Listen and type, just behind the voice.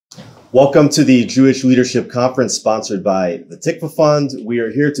Welcome to the Jewish Leadership Conference sponsored by the Tikva Fund. We are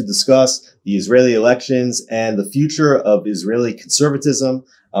here to discuss the Israeli elections and the future of Israeli conservatism.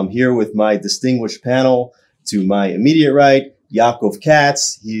 I'm here with my distinguished panel. To my immediate right, Yaakov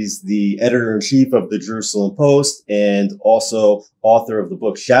Katz. He's the editor-in-chief of the Jerusalem Post and also author of the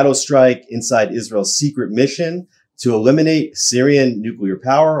book Shadow Strike: Inside Israel's Secret Mission to Eliminate Syrian Nuclear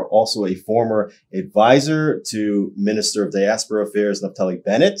Power, also a former advisor to Minister of Diaspora Affairs Naftali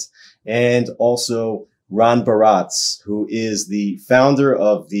Bennett, and also Ron Baratz, who is the founder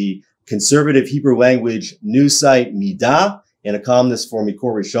of the conservative Hebrew language news site Mida and a columnist for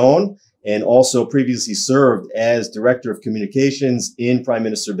Mikor Rishon, and also previously served as Director of Communications in Prime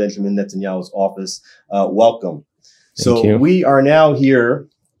Minister Benjamin Netanyahu's office. Welcome. Thank you. We are now here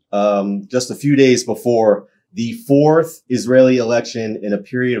just a few days before the fourth Israeli election in a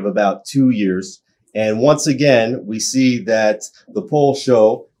period of about 2 years. And once again, we see that the polls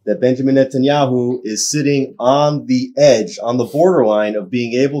show that Benjamin Netanyahu is sitting on the edge, on the borderline of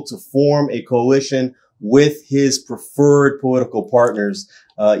being able to form a coalition with his preferred political partners.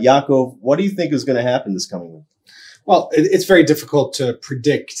 Yaakov, what do you think is going to happen this coming week? Well, it's very difficult to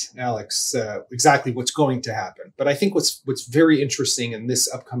predict, Alex, exactly what's going to happen. But I think what's very interesting in this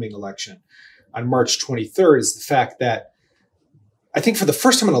upcoming election on March 23rd is the fact that I think for the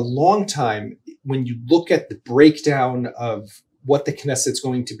first time in a long time, when you look at the breakdown of what the Knesset's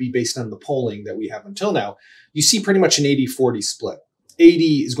going to be based on the polling that we have until now, you see pretty much an 80-40 split. 80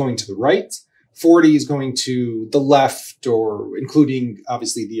 is going to the right, 40 is going to the left, or including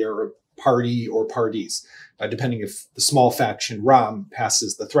obviously the Arab party or parties, depending if the small faction Ram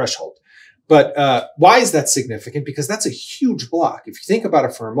passes the threshold. But why is that significant? Because that's a huge block. If you think about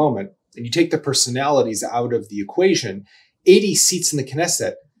it for a moment, and you take the personalities out of the equation, 80 seats in the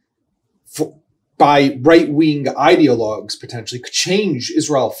Knesset by right-wing ideologues potentially could change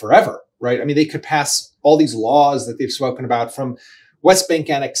Israel forever, right? I mean, they could pass all these laws that they've spoken about, from West Bank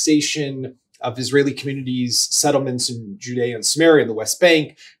annexation of Israeli communities, settlements in Judea and Samaria in the West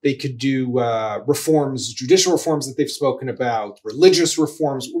Bank. They could do reforms, judicial reforms that they've spoken about, religious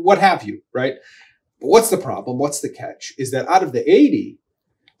reforms, what have you, right? But what's the problem? What's the catch? Is that out of the 80,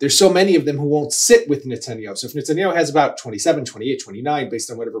 there's so many of them who won't sit with Netanyahu. So if Netanyahu has about 27, 28, 29,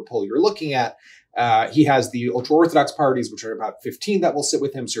 based on whatever poll you're looking at, he has the ultra-Orthodox parties, which are about 15 that will sit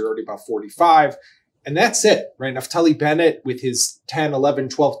with him. So you're already about 45. And that's it, right? Naftali Bennett with his 10, 11,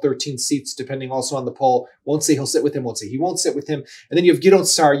 12, 13 seats, depending also on the poll, won't say he'll sit with him, won't say he won't sit with him. And then you have Gideon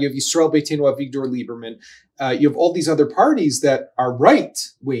Sa'ar, you have Yisrael Beitenu, Avigdor Lieberman. You have all these other parties that are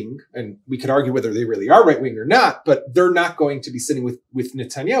right-wing, and we could argue whether they really are right-wing or not, but they're not going to be sitting with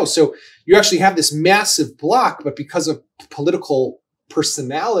Netanyahu. So you actually have this massive block, but because of political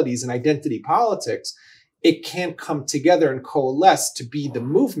personalities and identity politics, it can't come together and coalesce to be the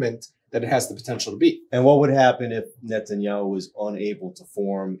movement that it has the potential to be. And what would happen if Netanyahu was unable to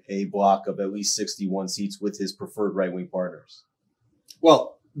form a block of at least 61 seats with his preferred right-wing partners?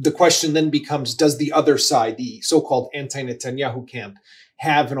 Well, the question then becomes, does the other side, the so-called anti-Netanyahu camp,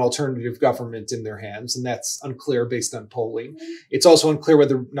 have an alternative government in their hands? And that's unclear based on polling. It's also unclear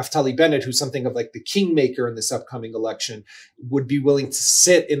whether Naftali Bennett, who's something of like the kingmaker in this upcoming election, would be willing to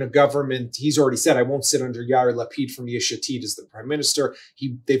sit in a government. He's already said, I won't sit under Yair Lapid from Yesh Atid as the prime minister.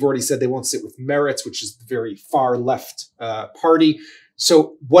 They've already said they won't sit with Meretz, which is the very far left party.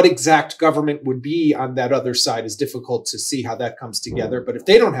 So what exact government would be on that other side is difficult to see how that comes together. But if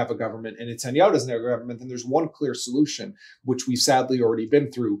they don't have a government and Netanyahu doesn't have a government, then there's one clear solution, which we've sadly already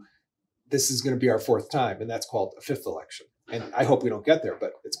been through. This is going to be our fourth time, and that's called a fifth election. And I hope we don't get there,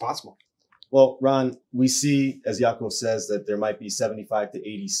 but it's possible. Well, Ron, we see, as Yaakov says, that there might be 75 to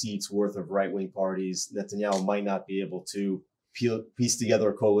 80 seats worth of right-wing parties. Netanyahu might not be able to piece together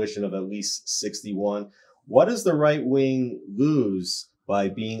a coalition of at least 61. What does the right wing lose by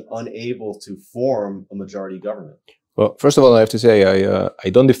being unable to form a majority government? Well, first of all, I have to say I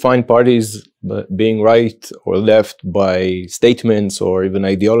don't define parties being right or left by statements or even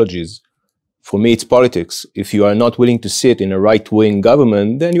ideologies. For me, it's politics. If you are not willing to sit in a right-wing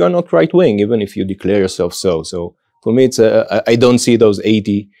government, then you are not right-wing, even if you declare yourself so. So for me, I don't see those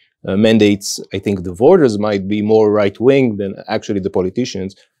 80 mandates. I think the voters might be more right-wing than actually the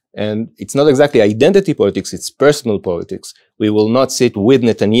politicians. And it's not exactly identity politics, it's personal politics. We will not sit with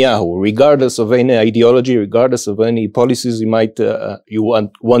Netanyahu, regardless of any ideology, regardless of any policies you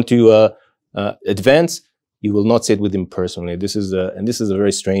want to advance. You will not sit with him personally. This is a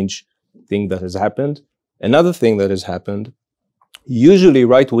very strange thing that has happened. Another thing that has happened, usually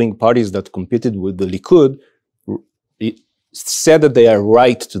right-wing parties that competed with the Likud said that they are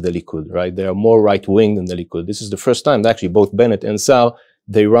right to the Likud, right? They are more right-wing than the Likud. This is the first time that actually both Bennett and Sa'ar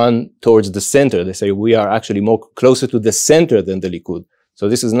they run towards the center. They say we are actually more closer to the center than the Likud. So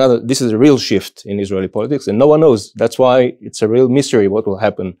this is a real shift in Israeli politics, and no one knows. That's why it's a real mystery what will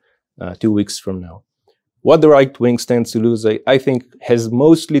happen 2 weeks from now. What the right wing stands to lose, I think, has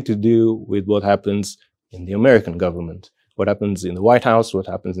mostly to do with what happens in the American government, what happens in the White House, what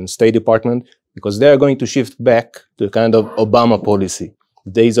happens in the State Department, because they are going to shift back to a kind of Obama policy,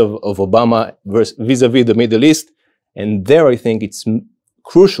 the days of Obama vis-a-vis the Middle East. And there, I think it's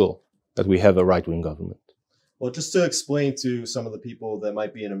crucial that we have a right-wing government. Well, just to explain to some of the people that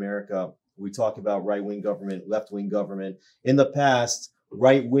might be in America, we talk about right-wing government, left-wing government. In the past,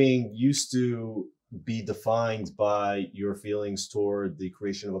 right-wing used to be defined by your feelings toward the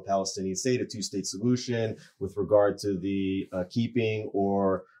creation of a Palestinian state, a two-state solution with regard to the keeping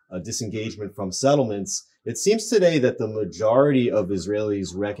or disengagement from settlements. It seems today that the majority of Israelis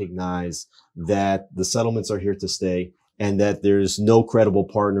recognize that the settlements are here to stay and that there's no credible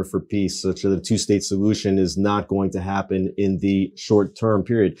partner for peace, such that a two-state solution is not going to happen in the short-term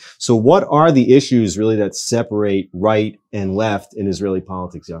period. So what are the issues really that separate right and left in Israeli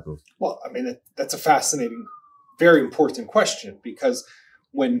politics, Yaakov? Well, I mean, that's a fascinating, very important question, because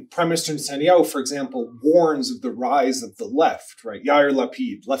when Prime Minister Netanyahu, for example, warns of the rise of the left, right, Yair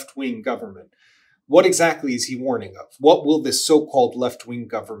Lapid, left-wing government, what exactly is he warning of? What will this so-called left-wing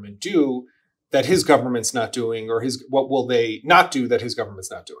government do that his government's not doing, or what will they not do that his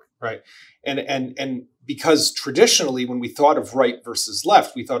government's not doing, right? And because traditionally, when we thought of right versus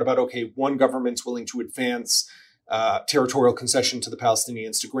left, we thought about, okay, one government's willing to advance territorial concession to the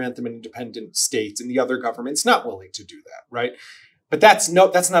Palestinians to grant them an independent state, and the other government's not willing to do that, right? But that's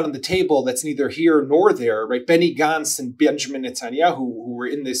not on the table. That's neither here nor there, right? Benny Gantz and Benjamin Netanyahu, who were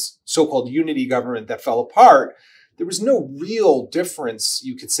in this so-called unity government that fell apart, there was no real difference,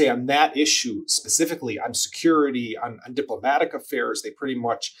 you could say, on that issue, specifically on security, on diplomatic affairs. They pretty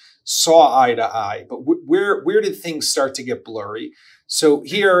much saw eye to eye. But where did things start to get blurry? So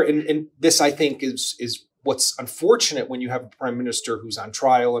here, and this, I think, is what's unfortunate when you have a prime minister who's on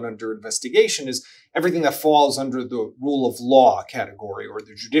trial and under investigation, is everything that falls under the rule of law category or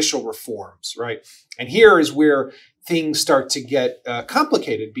the judicial reforms, right? And here is where things start to get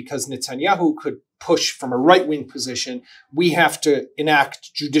complicated, because Netanyahu could push from a right-wing position. We have to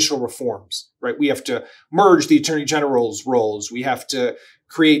enact judicial reforms, right? We have to merge the attorney general's roles. We have to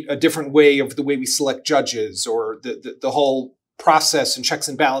create a different way of the way we select judges, or the whole process and checks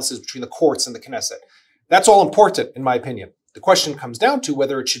and balances between the courts and the Knesset. That's all important, in my opinion. The question comes down to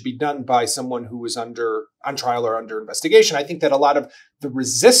whether it should be done by someone who is on trial or under investigation. I think that a lot of the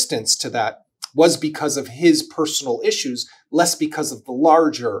resistance to that was because of his personal issues, less because of the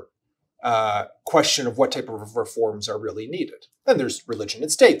larger question of what type of reforms are really needed. Then there's religion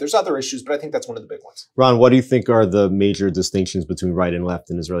and state. There's other issues, but I think that's one of the big ones. Ron, what do you think are the major distinctions between right and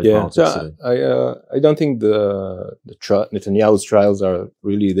left in Israeli politics today? I don't think Netanyahu's trials are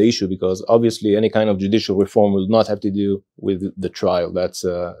really the issue, because obviously any kind of judicial reform will not have to do with the trial. That's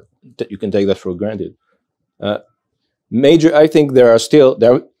you can take that for granted. I think there are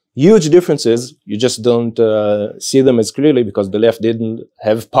huge differences. You just don't see them as clearly because the left didn't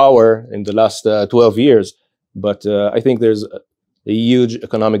have power in the last 12 years. But I think there's a huge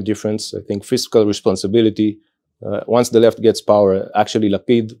economic difference. I think fiscal responsibility, once the left gets power, actually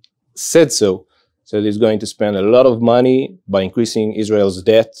Lapid said so. So he's going to spend a lot of money by increasing Israel's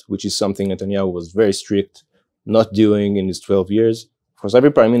debt, which is something Netanyahu was very strict not doing in his 12 years. Of course,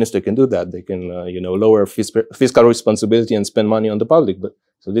 every prime minister can do that. They can, lower fiscal responsibility and spend money on the public. But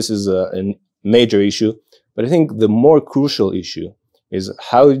so this is a major issue. But I think the more crucial issue is,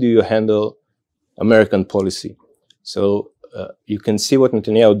 how do you handle American policy? So you can see what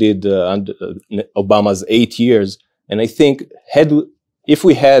Netanyahu did under Obama's 8 years. And I think if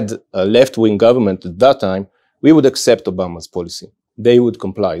we had a left-wing government at that time, we would accept Obama's policy. They would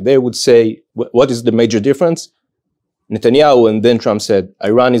comply. They would say, what is the major difference? Netanyahu and then Trump said,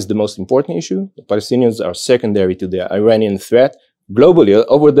 Iran is the most important issue. The Palestinians are secondary to the Iranian threat globally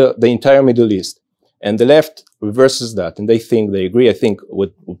over the entire Middle East. And the left reverses that, and they agree. I think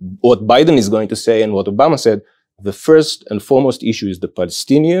what Biden is going to say and what Obama said, the first and foremost issue is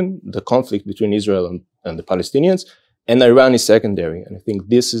the conflict between Israel and the Palestinians, and Iran is secondary. And I think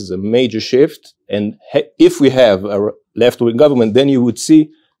this is a major shift. And if we have a left-wing government, then you would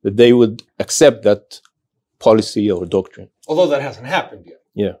see that they would accept that policy or doctrine. Although that hasn't happened yet.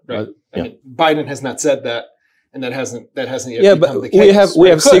 Yeah. Right? I mean, Biden has not said that. And that hasn't yet become the case. we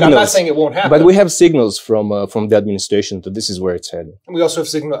have signals. I'm not saying it won't happen. But we have signals from the administration that this is where it's headed. And we also have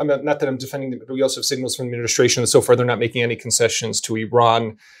signals, not that I'm defending them, but we also have signals from the administration that so far they're not making any concessions to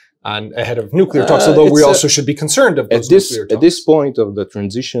Iran ahead of nuclear talks, although we also should be concerned of those nuclear talks. At this point of the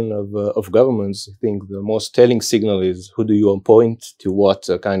transition of governments, I think the most telling signal is who do you appoint to what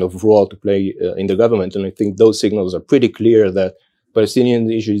kind of role to play in the government. And I think those signals are pretty clear that Palestinian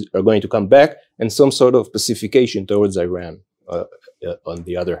issues are going to come back, and some sort of pacification towards Iran on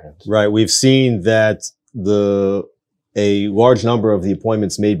the other hand. Right. We've seen that a large number of the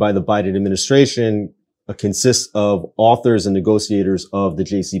appointments made by the Biden administration consists of authors and negotiators of the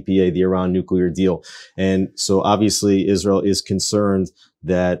JCPA, the Iran nuclear deal. And so obviously Israel is concerned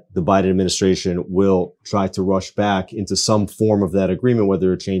that the Biden administration will try to rush back into some form of that agreement,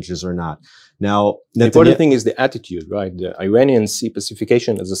 whether it changes or not. Now, the important thing is the attitude, right? The Iranians see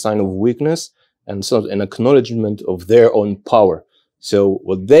pacification as a sign of weakness and so an acknowledgement of their own power. So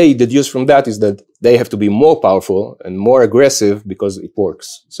what they deduce from that is that they have to be more powerful and more aggressive because it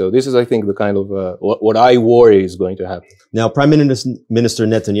works. So this is, I think, the kind of what I worry is going to happen. Now, Prime Minister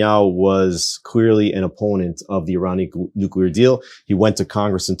Netanyahu was clearly an opponent of the Iranian nuclear deal. He went to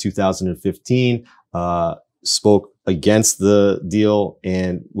Congress in 2015, spoke against the deal,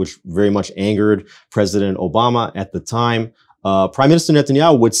 and which very much angered President Obama at the time. Prime Minister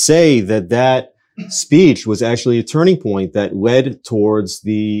Netanyahu would say that speech was actually a turning point that led towards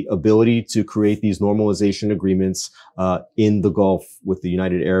the ability to create these normalization agreements in the Gulf with the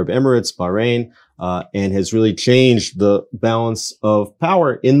United Arab Emirates, Bahrain, and has really changed the balance of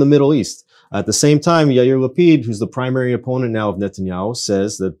power in the Middle East. At the same time, Yair Lapid, who's the primary opponent now of Netanyahu,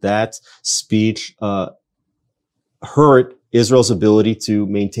 says that speech hurt Israel's ability to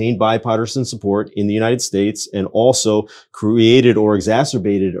maintain bipartisan support in the United States and also created or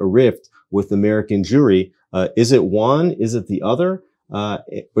exacerbated a rift with American Jewry. Is it one? Is it the other? Or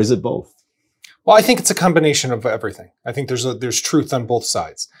is it both? Well, I think it's a combination of everything. I think there's truth on both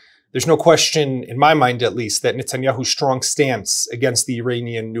sides. There's no question, in my mind at least, that Netanyahu's strong stance against the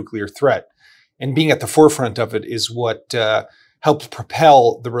Iranian nuclear threat and being at the forefront of it is what helped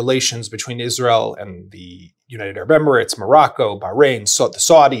propel the relations between Israel and the United Arab Emirates, Morocco, Bahrain, the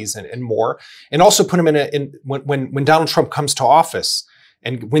Saudis, and more, and also put him when Donald Trump comes to office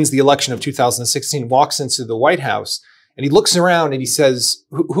and wins the election of 2016, walks into the White House, and he looks around and he says,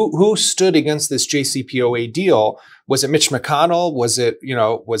 who stood against this JCPOA deal? Was it Mitch McConnell? Was it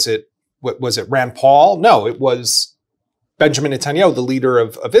Rand Paul? No, it was Benjamin Netanyahu, the leader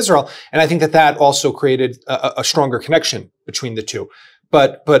of Israel. And I think that also created a stronger connection between the two.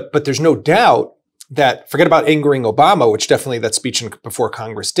 But there's no doubt that, forget about angering Obama, which definitely that speech before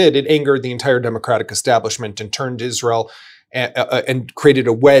Congress did, it angered the entire Democratic establishment and turned Israel and created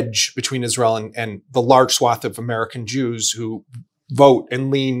a wedge between Israel and the large swath of American Jews who vote and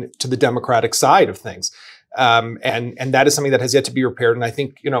lean to the Democratic side of things. And that is something that has yet to be repaired. And I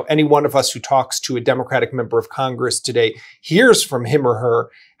think, any one of us who talks to a Democratic member of Congress today hears from him or her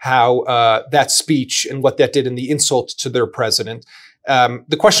how that speech and what that did and the insult to their president.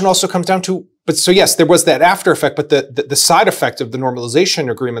 The question also comes down to, so yes, there was that after effect, but the side effect of the normalization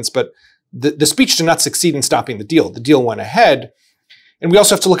agreements, but the speech did not succeed in stopping the deal. The deal went ahead. And we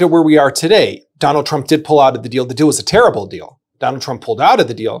also have to look at where we are today. Donald Trump did pull out of the deal. The deal was a terrible deal. Donald Trump pulled out of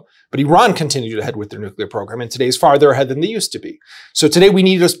the deal, but Iran continued ahead with their nuclear program, and today is farther ahead than they used to be. So today we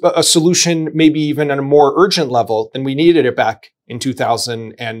need a solution, maybe even on a more urgent level than we needed it back in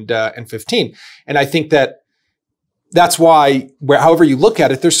 2015. And I think that's why, however you look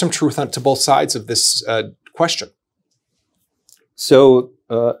at it, there's some truth to both sides of this question. So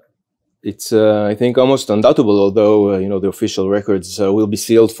it's, I think, almost undoubtable, although, the official records will be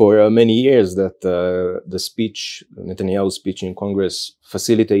sealed for many years, that the speech, Netanyahu's speech in Congress,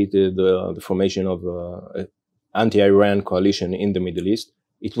 facilitated the formation of an anti-Iran coalition in the Middle East.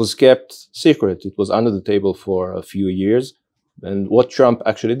 It was kept secret. It was under the table for a few years. And what Trump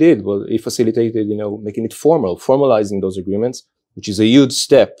actually did was he facilitated, making it formal, formalizing those agreements, which is a huge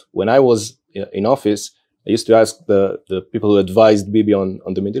step. When I was in office, I used to ask the people who advised Bibi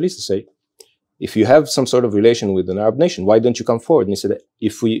on the Middle East to say, if you have some sort of relation with an Arab nation, why don't you come forward? And he said,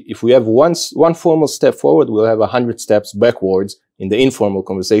 if we have one formal step forward, we'll have 100 steps backwards in the informal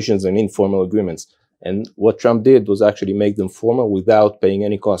conversations and informal agreements. And what Trump did was actually make them formal without paying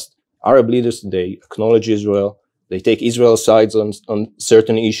any cost. Arab leaders today acknowledge Israel. They take Israel's sides on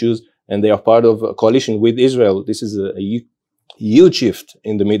certain issues, and they are part of a coalition with Israel. This is a huge shift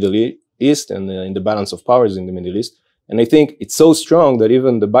in the Middle East and in the balance of powers in the Middle East. And I think it's so strong that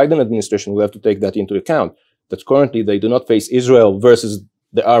even the Biden administration will have to take that into account, that currently they do not face Israel versus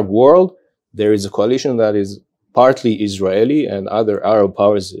the Arab world. There is a coalition that is partly Israeli and other Arab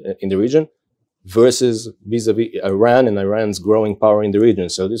powers in the region versus vis-a-vis Iran and Iran's growing power in the region.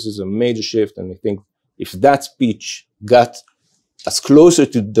 So this is a major shift. And I think if that speech got us closer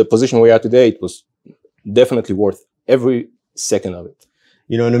to the position we are today, it was definitely worth every second of it.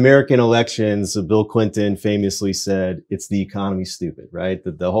 You know, in American elections, Bill Clinton famously said, it's the economy, stupid, right?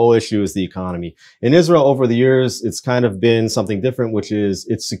 That the whole issue is the economy. In Israel, over the years, it's kind of been something different, which is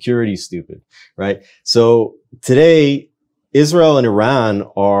it's security, stupid, right? So today, Israel and Iran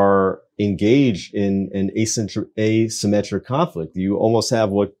are engaged in an asymmetric conflict. You almost have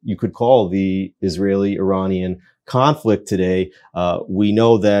what you could call the Israeli-Iranian conflict today. We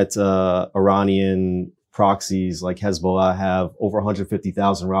know that Iranian proxies like Hezbollah have over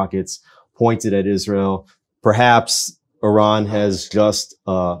 150,000 rockets pointed at Israel. Perhaps Iran has just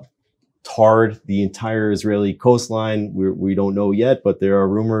tarred the entire Israeli coastline. We don't know yet, but there are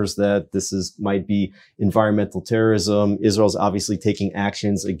rumors that this might be environmental terrorism. Israel's obviously taking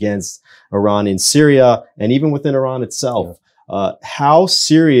actions against Iran in Syria and even within Iran itself. Yeah. How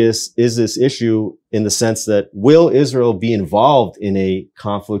serious is this issue in the sense that will Israel be involved in a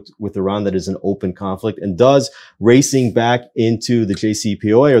conflict with Iran that is an open conflict? And does racing back into the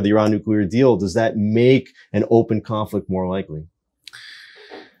JCPOA or the Iran nuclear deal, does that make an open conflict more likely?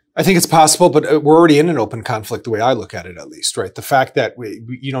 I think it's possible, but we're already in an open conflict the way I look at it, at least, right? The fact that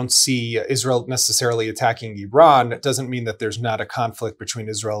you don't see Israel necessarily attacking Iran doesn't mean that there's not a conflict between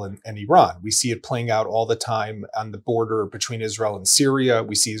Israel and Iran. We see it playing out all the time on the border between Israel and Syria.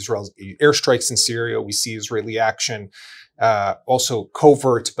 We see Israel's airstrikes in Syria. We see Israeli action, also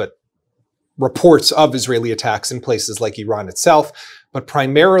covert, but reports of Israeli attacks in places like Iran itself. But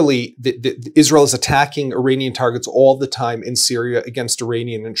primarily, Israel is attacking Iranian targets all the time in Syria against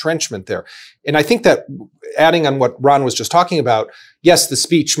Iranian entrenchment there. And I think that adding on what Ron was just talking about, yes, the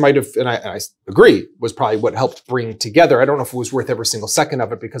speech might have, and I agree, was probably what helped bring together. I don't know if it was worth every single second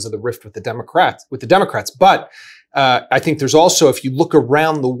of it because of the rift with the Democrats. But I think there's also, if you look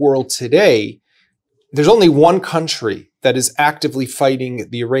around the world today, there's only one country that is actively fighting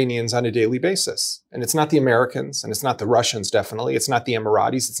the Iranians on a daily basis. And it's not the Americans, and it's not the Russians, definitely. It's not the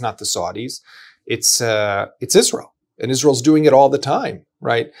Emiratis, it's not the Saudis. It's Israel. And Israel's doing it all the time,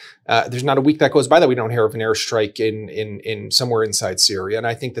 right? There's not a week that goes by that we don't hear of an airstrike in somewhere inside Syria. And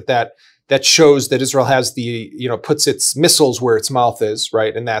I think that shows that Israel has puts its missiles where its mouth is,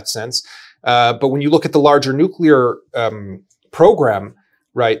 right, in that sense. But when you look at the larger nuclear program,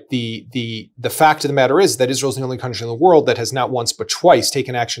 right, the fact of the matter is that Israel is the only country in the world that has not once but twice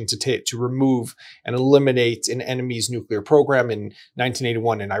taken action to remove and eliminate an enemy's nuclear program in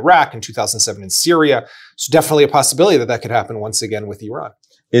 1981 in Iraq, in 2007 in Syria. So definitely a possibility that could happen once again with Iran.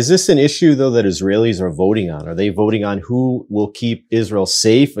 Is this an issue, though, that Israelis are voting on? Are they voting on who will keep Israel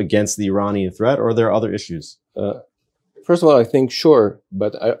safe against the Iranian threat, or are there other issues? First of all, I think sure,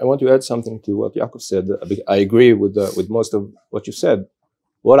 but I want to add something to what Yaakov said. I agree with most of what you said.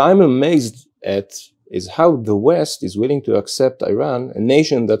 What I'm amazed at is how the West is willing to accept Iran, a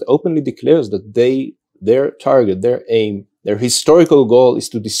nation that openly declares that their target, their aim, their historical goal is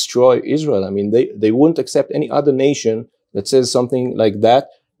to destroy Israel. I mean, they wouldn't accept any other nation that says something like that,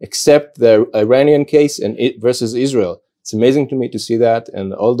 except the Iranian case and versus Israel. It's amazing to me to see that.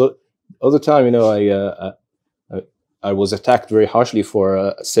 And all the time, I was attacked very harshly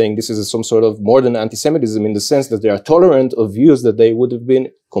for saying this is some sort of modern anti-Semitism, in the sense that they are tolerant of views that they would have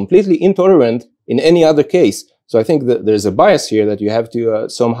been completely intolerant in any other case. So I think that there's a bias here that you have to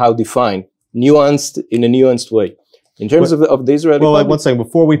somehow define, nuanced in a nuanced way. In terms of the Israeli Well, one second,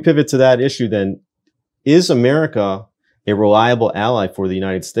 before we pivot to that issue then, is America a reliable ally for the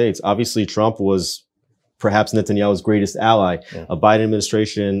United States? Obviously, Trump was perhaps Netanyahu's greatest ally. Yeah. A Biden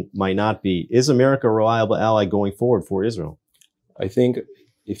administration might not be. Is America a reliable ally going forward for Israel? I think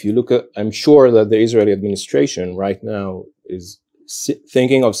if you look at, I'm sure that the Israeli administration right now is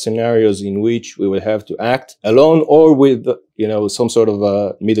thinking of scenarios in which we will have to act alone or with, some sort of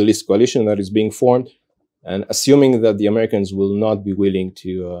a Middle East coalition that is being formed, and assuming that the Americans will not be willing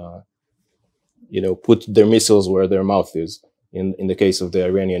to, put their missiles where their mouth is. In the case of the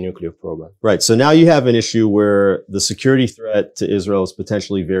Iranian nuclear program. Right. So now you have an issue where the security threat to Israel is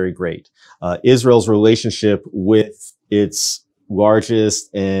potentially very great. Israel's relationship with its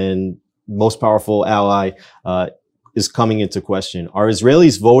largest and most powerful ally is coming into question. Are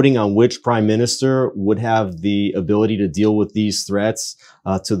Israelis voting on which prime minister would have the ability to deal with these threats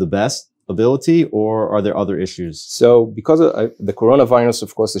to the best ability, or are there other issues? So because of the coronavirus,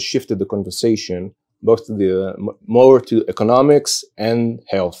 of course, has shifted the conversation both to more to economics and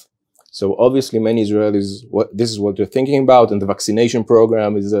health. So obviously many Israelis, this is what they're thinking about, and the vaccination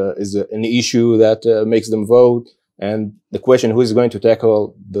program is an issue that makes them vote. And the question, who is going to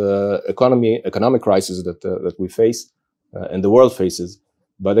tackle the economic crisis that we face and the world faces.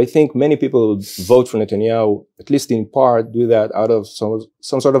 But I think many people would vote for Netanyahu, at least in part, do that out of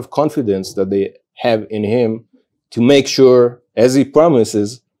some sort of confidence that they have in him to make sure, as he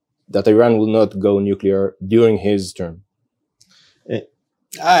promises, that Iran will not go nuclear during his term.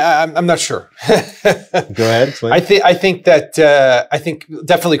 I'm not sure. Go ahead. Explain. I think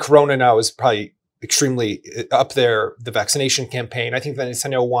definitely Corona now is probably extremely up there. The vaccination campaign. I think that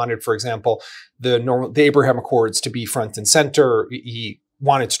Netanyahu wanted, for example, the Abraham Accords to be front and center. He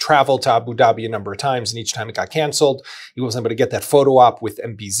wanted to travel to Abu Dhabi a number of times, and each time it got canceled. He wasn't able to get that photo op with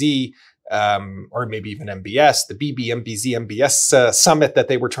MBZ. Or maybe even MBS, the MBS summit that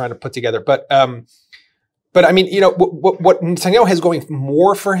they were trying to put together. But I mean, what Netanyahu has going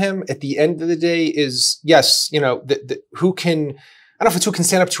more for him at the end of the day is, yes, who can, I don't know if it's who can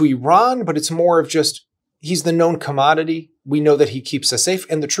stand up to Iran, but it's more of just, he's the known commodity. We know that he keeps us safe.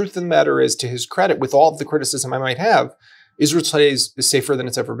 And the truth of the matter is, to his credit, with all of the criticism I might have, Israel today is safer than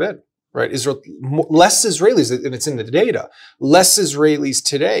it's ever been, right? Israel, less Israelis, and it's in the data, less Israelis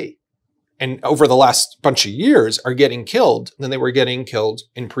today and over the last bunch of years are getting killed than they were getting killed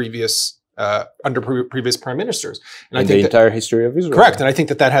in previous under previous prime ministers. And I think the entire history of Israel. Correct. And I think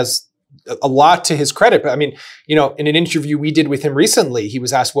that has a lot to his credit. But I mean, in an interview we did with him recently, he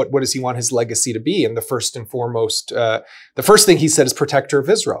was asked what does he want his legacy to be? And the first and foremost, the first thing he said is protector of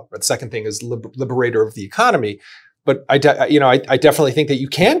Israel. But the second thing is liberator of the economy. But I definitely think that you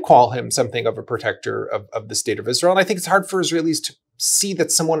can call him something of a protector of the state of Israel. And I think it's hard for Israelis to see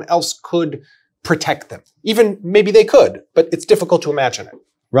that someone else could protect them. Even maybe they could, but it's difficult to imagine it.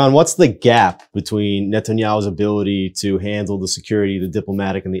 Ron, what's the gap between Netanyahu's ability to handle the security, the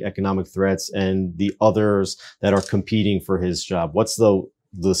diplomatic, and the economic threats, and the others that are competing for his job? What's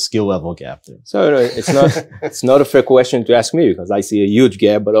the skill level gap there? So it's not a fair question to ask me, because I see a huge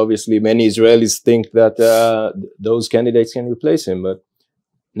gap, but obviously many Israelis think that those candidates can replace him. But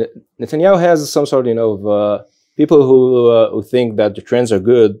Netanyahu has some sort of people who think that the trends are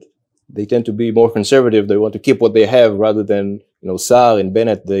good. They tend to be more conservative. They want to keep what they have rather than, Saar and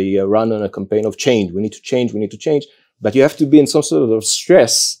Bennett, they run on a campaign of change. We need to change. We need to change. But you have to be in some sort of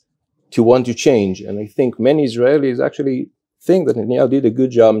stress to want to change. And I think many Israelis actually think that Netanyahu did a good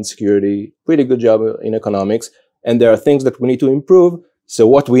job in security, pretty good job in economics, and there are things that we need to improve. So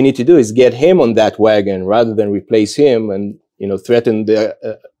what we need to do is get him on that wagon rather than replace him and, threaten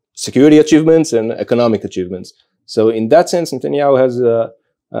the security achievements and economic achievements. So in that sense, Netanyahu has,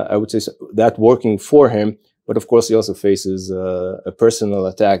 I would say, that working for him. But of course, he also faces a personal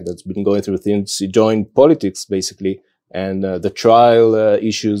attack that's been going through since he joined politics, basically, and the trial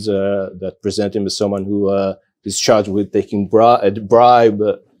issues that present him as someone who is charged with taking a bribe,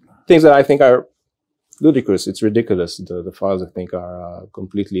 things that I think are ludicrous. It's ridiculous. The files, I think, are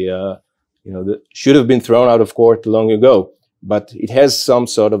completely, should have been thrown out of court long ago. But it has some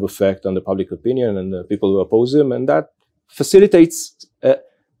sort of effect on the public opinion and the people who oppose him, and that facilitates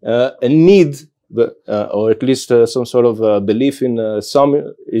a need, or at least some sort of belief in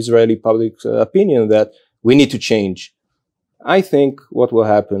some Israeli public opinion that we need to change. I think what will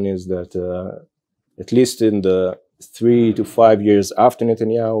happen is that at least in the 3 to 5 years after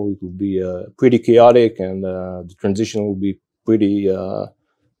Netanyahu, it will be pretty chaotic, and the transition will be pretty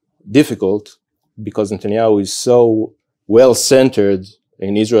difficult, because Netanyahu is so well-centered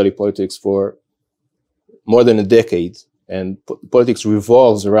in Israeli politics for more than a decade. And politics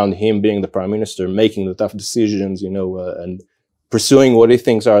revolves around him being the prime minister, making the tough decisions, and pursuing what he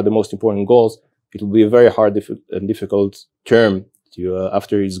thinks are the most important goals. It will be a very hard and difficult term to,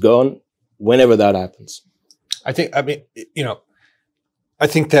 after he's gone, whenever that happens. I think that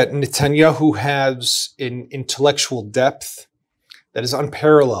Netanyahu has an intellectual depth that is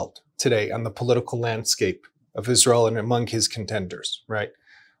unparalleled today on the political landscape of Israel and among his contenders, right?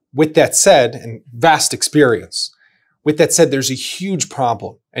 With that said, and vast experience, with that said, there's a huge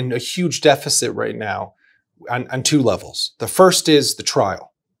problem and a huge deficit right now on two levels. The first is the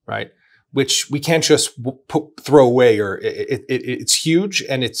trial, right? Which we can't just throw away, or it's huge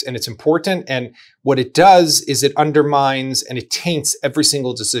and it's important. And what it does is it undermines and it taints every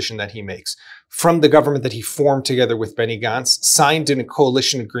single decision that he makes. From the government that he formed together with Benny Gantz, signed in a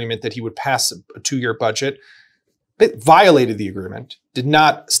coalition agreement that he would pass a 2-year budget, but violated the agreement, did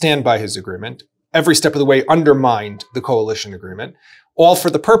not stand by his agreement, every step of the way undermined the coalition agreement, all for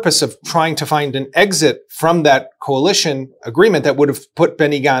the purpose of trying to find an exit from that coalition agreement that would have put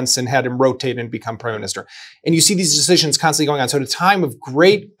Benny Gantz and had him rotate and become prime minister. And you see these decisions constantly going on. So at a time of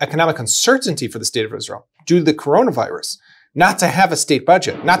great economic uncertainty for the state of Israel, due to the coronavirus, not to have a state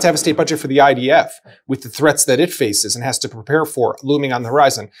budget for the IDF with the threats that it faces and has to prepare for looming on the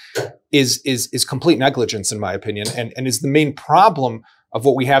horizon is complete negligence, in my opinion, and is the main problem of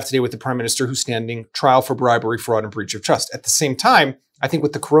what we have today with the prime minister who's standing trial for bribery, fraud, and breach of trust. At the same time, I think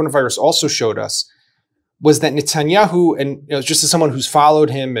what the coronavirus also showed us was that Netanyahu, and just as someone who's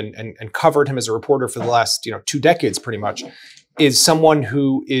followed him and covered him as a reporter for the last 2 decades pretty much, is someone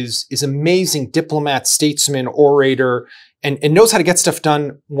who is amazing diplomat, statesman, orator, and knows how to get stuff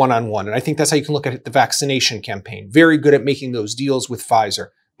done one-on-one. And I think that's how you can look at the vaccination campaign. Very good at making those deals with Pfizer.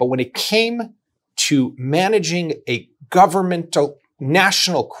 But when it came to managing a governmental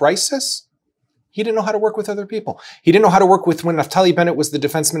national crisis, he didn't know how to work with other people. He didn't know how to work with when Naftali Bennett was the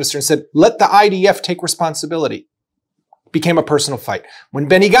defense minister and said, let the IDF take responsibility. Became a personal fight. When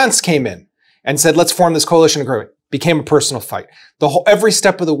Benny Gantz came in and said, let's form this coalition agreement, became a personal fight. Every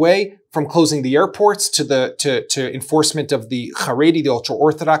step of the way, from closing the airports to enforcement of the Haredi, the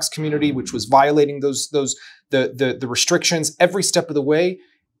ultra-Orthodox community, which was violating the restrictions, every step of the way,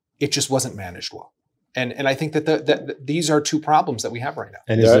 it just wasn't managed well. And I think that these are two problems that we have right now.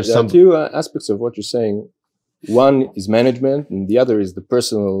 And there are two aspects of what you're saying. One is management, and the other is the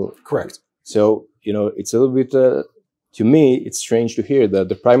personal. Correct. So, it's a little bit, to me, it's strange to hear that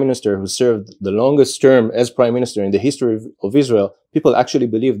the prime minister who served the longest term as prime minister in the history of Israel, people actually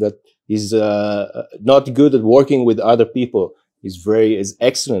believe that he's not good at working with other people. Is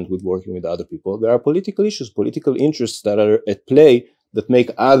excellent with working with other people. There are political issues, political interests that are at play that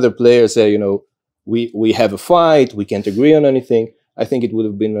make other players say, we have a fight, we can't agree on anything. I think it would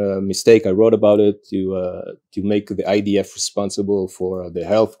have been a mistake. I wrote about it to make the IDF responsible for the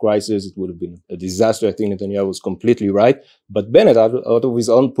health crisis. It would have been a disaster. I think Netanyahu was completely right. But Bennett, out of his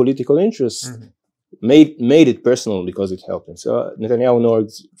own political interests, made it personal because it helped him. So Netanyahu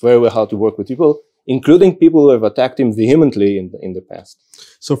knows very well how to work with people, including people who have attacked him vehemently in the past.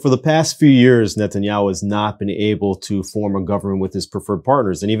 So for the past few years, Netanyahu has not been able to form a government with his preferred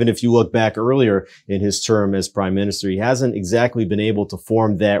partners. And even if you look back earlier in his term as prime minister, he hasn't exactly been able to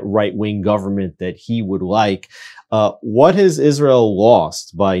form that right-wing government that he would like. What has Israel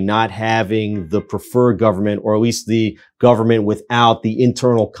lost by not having the preferred government, or at least the government without the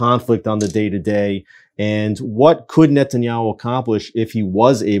internal conflict on the day-to-day? And what could Netanyahu accomplish if he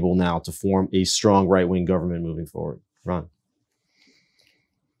was able now to form a strong right-wing government moving forward? Ron.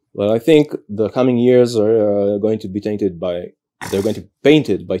 Well, I think the coming years are going to be painted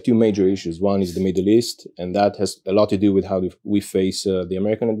by two major issues. One is the Middle East, and that has a lot to do with how we face the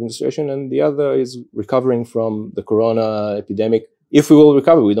American administration. And the other is recovering from the corona epidemic. If we will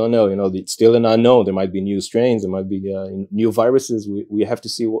recover, we don't know. It's still an unknown. There might be new strains. There might be new viruses. We have to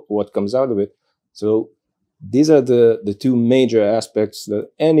see what comes out of it. So these are the two major aspects that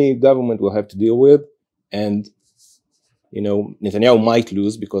any government will have to deal with. And, Netanyahu might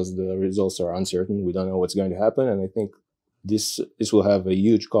lose because the results are uncertain. We don't know what's going to happen. And I think this will have a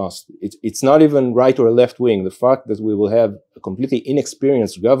huge cost. It's not even right or left wing. The fact that we will have a completely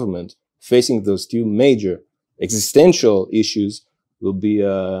inexperienced government facing those two major existential issues will be,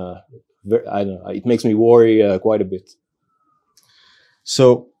 I don't know, it makes me worry quite a bit.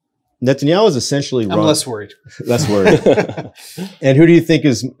 So Netanyahu is essentially I'm less worried. Less worried. And who do you think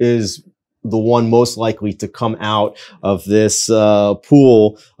is the one most likely to come out of this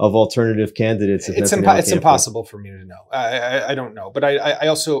pool of alternative candidates? It's impossible for me to know. I don't know. But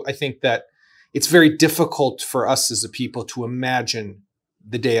I think that it's very difficult for us as a people to imagine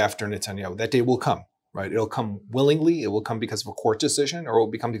the day after Netanyahu. That day will come, right? It'll come willingly. It will come because of a court decision, or it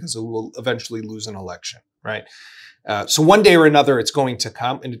will become because it will eventually lose an election, right? So one day or another, it's going to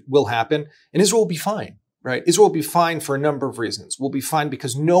come, and it will happen, and Israel will be fine, right? Israel will be fine for a number of reasons. We'll be fine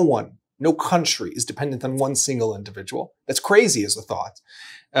because no country is dependent on one single individual. That's crazy as a thought.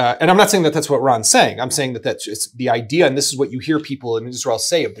 And I'm not saying that that's what Ron's saying. I'm saying that it's the idea, and this is what you hear people in Israel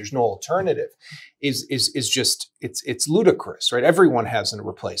say, if there's no alternative, is just, it's ludicrous, right? Everyone has a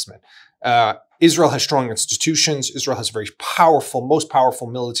replacement. Israel has strong institutions. Israel has a very powerful, most powerful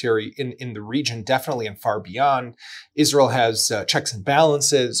military in the region, definitely and far beyond. Israel has checks and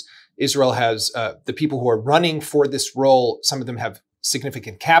balances. Israel has the people who are running for this role. Some of them have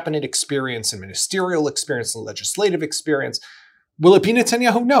significant cabinet experience and ministerial experience and legislative experience. Will it be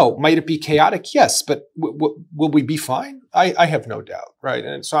Netanyahu? No. Might it be chaotic? Yes. But will we be fine? I have no doubt, right?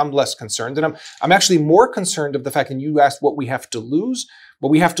 And so I'm less concerned. And I'm actually more concerned of the fact, and you asked what we have to lose. What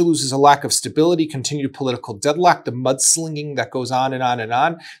we have to lose is a lack of stability, continued political deadlock, the mudslinging that goes on and on and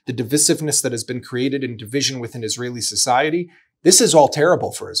on, the divisiveness that has been created in division within Israeli society. This is all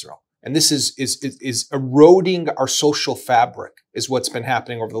terrible for Israel. And this is eroding our social fabric, is what's been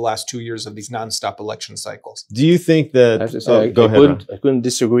happening over the last 2 years of these nonstop election cycles. Do you think that... I couldn't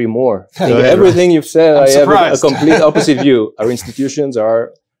disagree more. Everything you've said, I have a complete opposite view. Our institutions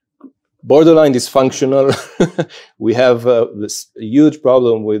are borderline dysfunctional. We have this huge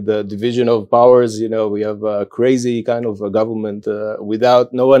problem with the division of powers. You know, we have a crazy kind of a government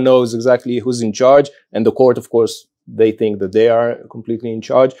without, no one knows exactly who's in charge. And the court, of course, they think that they are completely in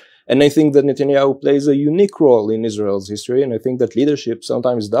charge. And I think that Netanyahu plays a unique role in Israel's history. And I think that leadership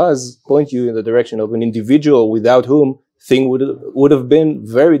sometimes does point you in the direction of an individual without whom things would have been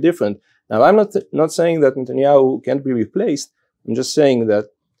very different. Now, I'm not saying that Netanyahu can't be replaced. I'm just saying that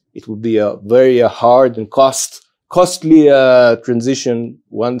it would be a very hard and costly transition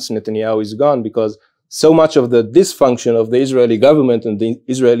once Netanyahu is gone, because so much of the dysfunction of the Israeli government and the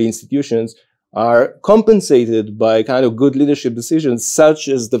Israeli institutions are compensated by kind of good leadership decisions, such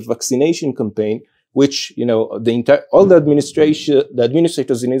as the vaccination campaign, which, you know, all the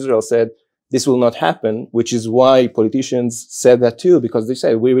administrators in Israel said this will not happen, which is why politicians said that too, because they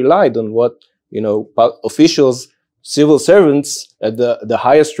said we relied on what, you know, officials, civil servants at the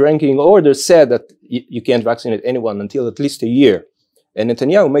highest ranking order said that you can't vaccinate anyone until at least a year. And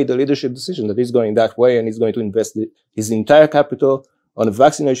Netanyahu made the leadership decision that he's going that way, and he's going to invest his entire capital on a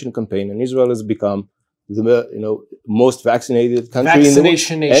vaccination campaign. And Israel has become the, you know, most vaccinated country in the world.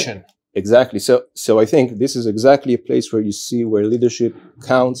 Vaccination nation. Exactly. So I think this is exactly a place where you see where leadership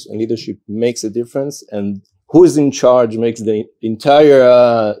counts and leadership makes a difference, and who is in charge makes the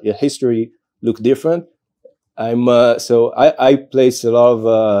entire history look different. So I place a lot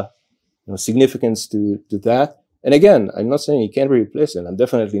of you know, significance to that. And again, I'm not saying he can't be replaced, and I'm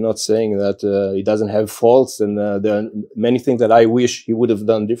definitely not saying that he doesn't have faults, and there are many things that I wish he would have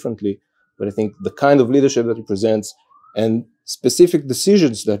done differently. But I think the kind of leadership that he presents and specific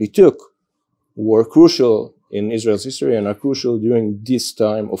decisions that he took were crucial in Israel's history and are crucial during this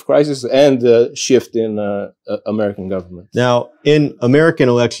time of crisis and the shift in American government. Now, in American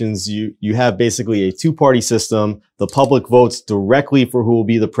elections, you have basically a two-party system. The public votes directly for who will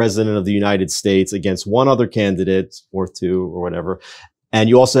be the president of the United States against one other candidate or two or whatever. And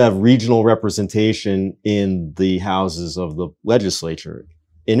you also have regional representation in the houses of the legislature.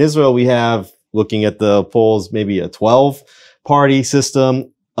 In Israel, we have, looking at the polls, maybe a 12-party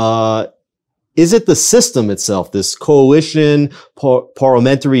system. Is it the system itself, this coalition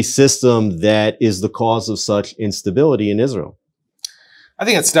parliamentary system, that is the cause of such instability in Israel? I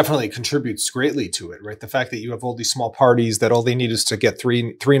think it definitely contributes greatly to it, right? The fact that you have all these small parties that all they need is to get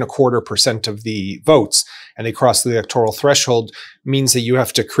 3.25% of the votes, and they cross the electoral threshold, means that you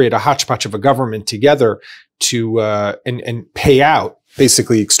have to create a hodgepodge of a government together to and pay out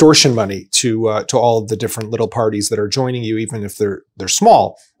basically extortion money to all of the different little parties that are joining you, even if they're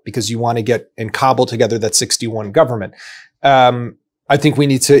small, because you want to get and cobble together that 61 government. I think we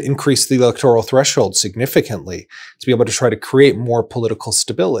need to increase the electoral threshold significantly to be able to try to create more political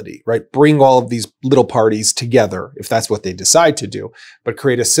stability, right? Bring all of these little parties together, if that's what they decide to do, but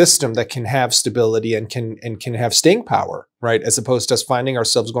create a system that can have stability and can have staying power, right? As opposed to us finding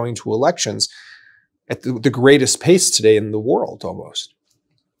ourselves going to elections at the greatest pace today in the world, almost.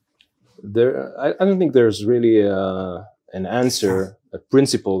 I don't think there's really an answer, a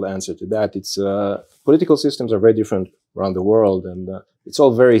principled answer to that. It's political systems are very different around the world, and it's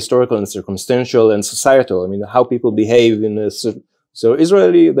all very historical and circumstantial and societal. I mean, how people behave in a certain... So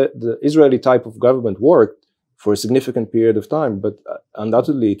the Israeli type of government worked for a significant period of time, but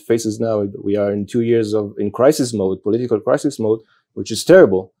undoubtedly it faces now, we are in 2 years in crisis mode, political crisis mode, which is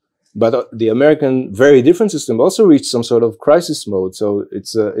terrible. But the American very different system also reached some sort of crisis mode. So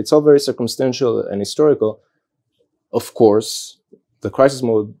it's all very circumstantial and historical. Of course, the crisis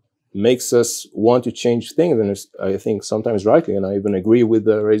mode makes us want to change things, and I think sometimes rightly, and I even agree with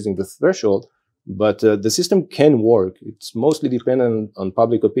raising the threshold. But the system can work. It's mostly dependent on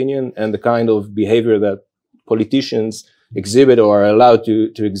public opinion and the kind of behavior that politicians exhibit or are allowed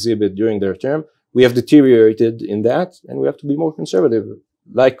to exhibit during their term. We have deteriorated in that, and we have to be more conservative,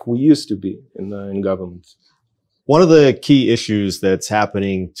 like we used to be in government. One of the key issues that's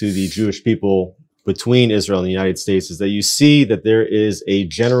happening to the Jewish people between Israel and the United States is that you see that there is a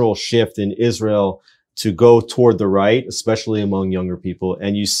general shift in Israel to go toward the right, especially among younger people.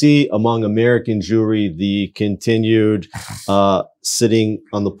 And you see among American Jewry the continued sitting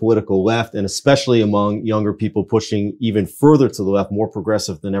on the political left, and especially among younger people pushing even further to the left, more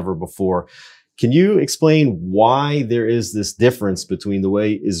progressive than ever before. Can you explain why there is this difference between the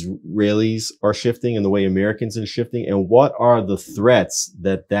way Israelis are shifting and the way Americans are shifting, and what are the threats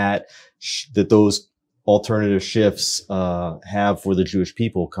that those alternative shifts have for the Jewish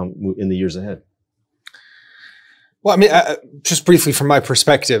people in the years ahead? Well, I mean, just briefly from my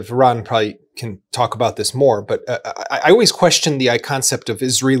perspective, Ron probably can talk about this more, but I always question the concept of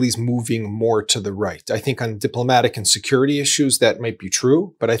Israelis moving more to the right. I think on diplomatic and security issues, that might be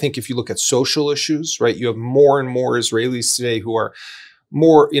true. But I think if you look at social issues, right, you have more and more Israelis today who are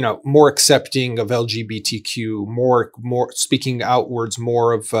more accepting of LGBTQ, more speaking outwards,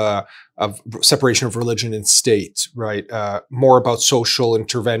 more of separation of religion and state, right? More about social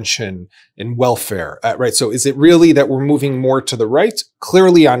intervention and welfare, right? So is it really that we're moving more to the right?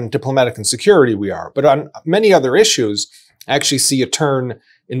 Clearly on diplomatic and security we are, but on many other issues, I actually see a turn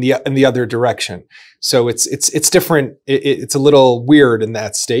in the other direction. So it's different. It's a little weird in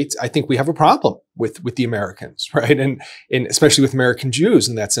that state. I think we have a problem with the Americans, right? And especially with American Jews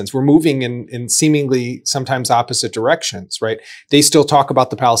in that sense. We're moving in seemingly sometimes opposite directions, right? They still talk about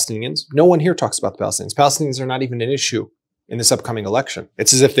the Palestinians. No one here talks about the Palestinians. Palestinians are not even an issue in this upcoming election.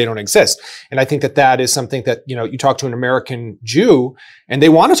 It's as if they don't exist. And I think that is something that, you talk to an American Jew and they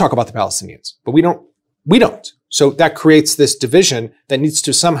want to talk about the Palestinians, but we don't. So that creates this division that needs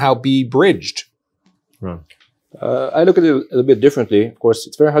to somehow be bridged. Right. I look at it a little bit differently. Of course,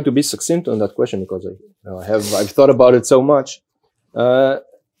 it's very hard to be succinct on that question because I've thought about it so much.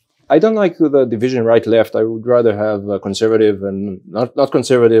 I don't like the division right-left. I would rather have a conservative and not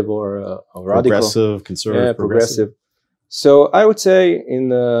conservative or radical. Progressive, conservative, yeah, progressive. So I would say in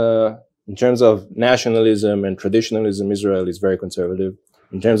terms of nationalism and traditionalism, Israel is very conservative.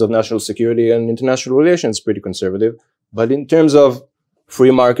 In terms of national security and international relations, pretty conservative. But in terms of free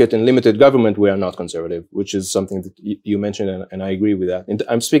market and limited government, we are not conservative, which is something that you mentioned, and I agree with that. And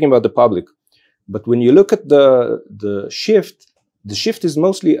I'm speaking about the public. But when you look at the shift is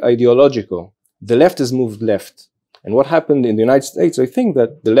mostly ideological. The left has moved left. And what happened in the United States, I think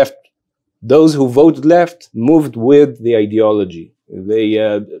that the left, those who voted left, moved with the ideology.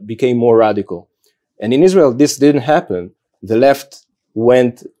 They became more radical. And in Israel, this didn't happen. The left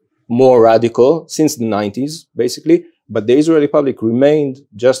went more radical since the 90s, basically, but the Israeli public remained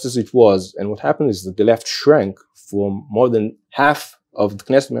just as it was. And what happened is that the left shrank from more than half of the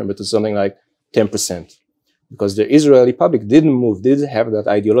Knesset member to something like 10%. Because the Israeli public didn't have that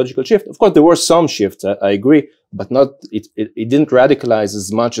ideological shift. Of course, there were some shifts, I agree, but it didn't radicalize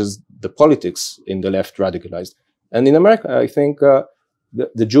as much as the politics in the left radicalized. And in America, I think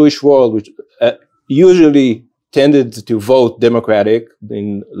the Jewish world, which usually tended to vote Democratic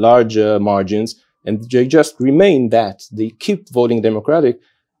in large margins, and they just remain that. They keep voting Democratic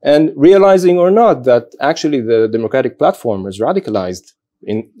and realizing or not that actually the Democratic platform is radicalized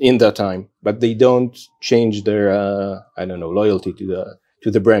in that time, but they don't change their, loyalty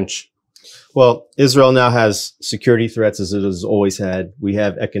to the branch. Well, Israel now has security threats as it has always had. We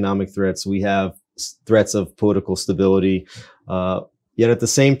have economic threats. We have threats of political stability. Yet at the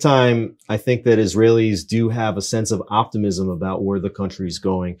same time, I think that Israelis do have a sense of optimism about where the country is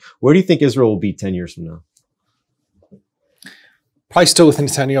going. Where do you think Israel will be 10 years from now? Probably still with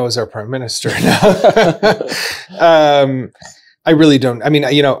Netanyahu as our prime minister now. I really don't. I mean,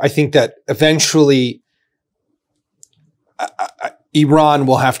 I think that eventually Iran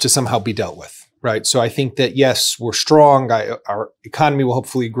will have to somehow be dealt with, right? So I think that, yes, we're strong. Our economy will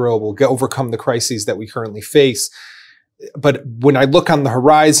hopefully grow. We'll overcome the crises that we currently face. But when I look on the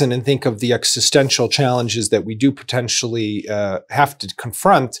horizon and think of the existential challenges that we do potentially have to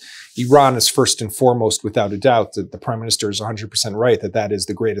confront, Iran is first and foremost, without a doubt. That the prime minister is 100% right that is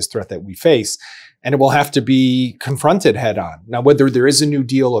the greatest threat that we face. And it will have to be confronted head on. Now, whether there is a new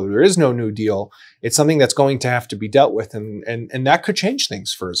deal or there is no new deal, it's something that's going to have to be dealt with. And that could change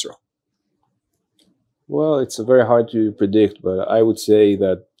things for Israel. Well, it's very hard to predict, but I would say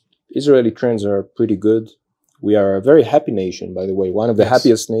that Israeli trends are pretty good. We are a very happy nation, by the way, one of the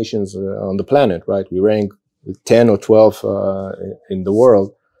happiest nations on the planet, right? We rank 10 or 12 in the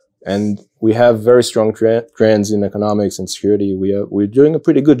world. And we have very strong trends in economics and security. We're doing a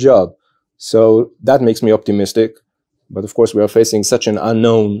pretty good job. So that makes me optimistic. But of course, we are facing such an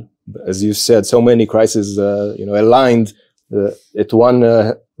unknown, as you said, so many crises, aligned at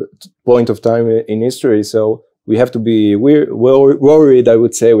one point of time in history. So we have to be worried, I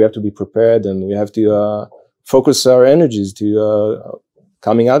would say. We have to be prepared, and we have to focus our energies to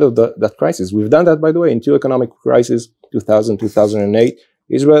coming out of that crisis. We've done that, by the way, in two economic crises, 2000, 2008.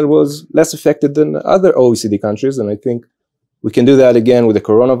 Israel was less affected than other OECD countries, and I think we can do that again with the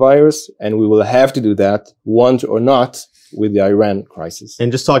coronavirus, and we will have to do that, want or not, with the Iran crisis.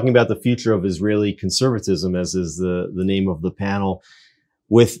 And just talking about the future of Israeli conservatism, as is the name of the panel,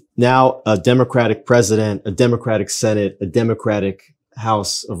 with now a Democratic president, a Democratic Senate, a Democratic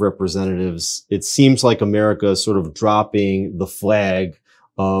House of Representatives, it seems like America is sort of dropping the flag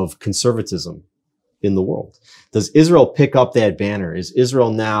of conservatism. in the world? Does Israel pick up that banner? Is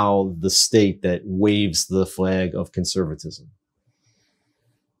Israel now the state that waves the flag of conservatism?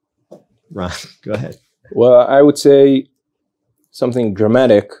 Ron, go ahead. Well, I would say something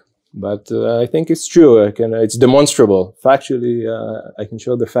dramatic, but I think it's true. It's demonstrable. Factually, I can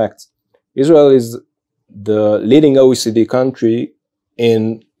show the facts. Israel is the leading OECD country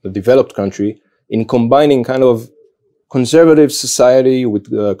in the developed country in combining kind of conservative society with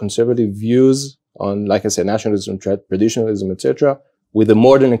conservative views on, like I said, nationalism, traditionalism, etc., with a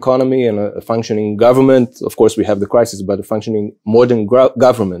modern economy and a functioning government. Of course, we have the crisis, but a functioning modern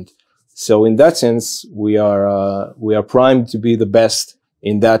government. So in that sense, we are primed to be the best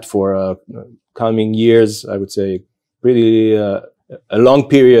in that for coming years. I would say pretty a long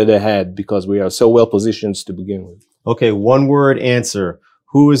period ahead, because we are so well positioned to begin with. Okay, one word answer.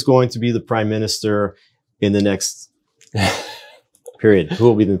 Who is going to be the prime minister in the next period? Who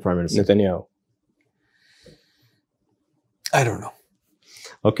will be the prime minister? Netanyahu. I don't know.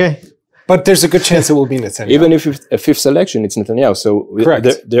 Okay. But there's a good chance it will be Netanyahu. Even if a fifth election, it's Netanyahu. So Correct.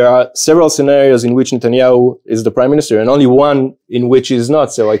 there are several scenarios in which Netanyahu is the prime minister, and only one in which he is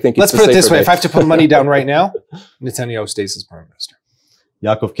not. So I think let's put it this way: if I have to put money down right now, Netanyahu stays as prime minister.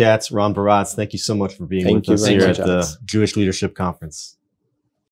 Yaakov Katz, Ron Baratz, thank you so much for being with us here at the Jewish Leadership Conference.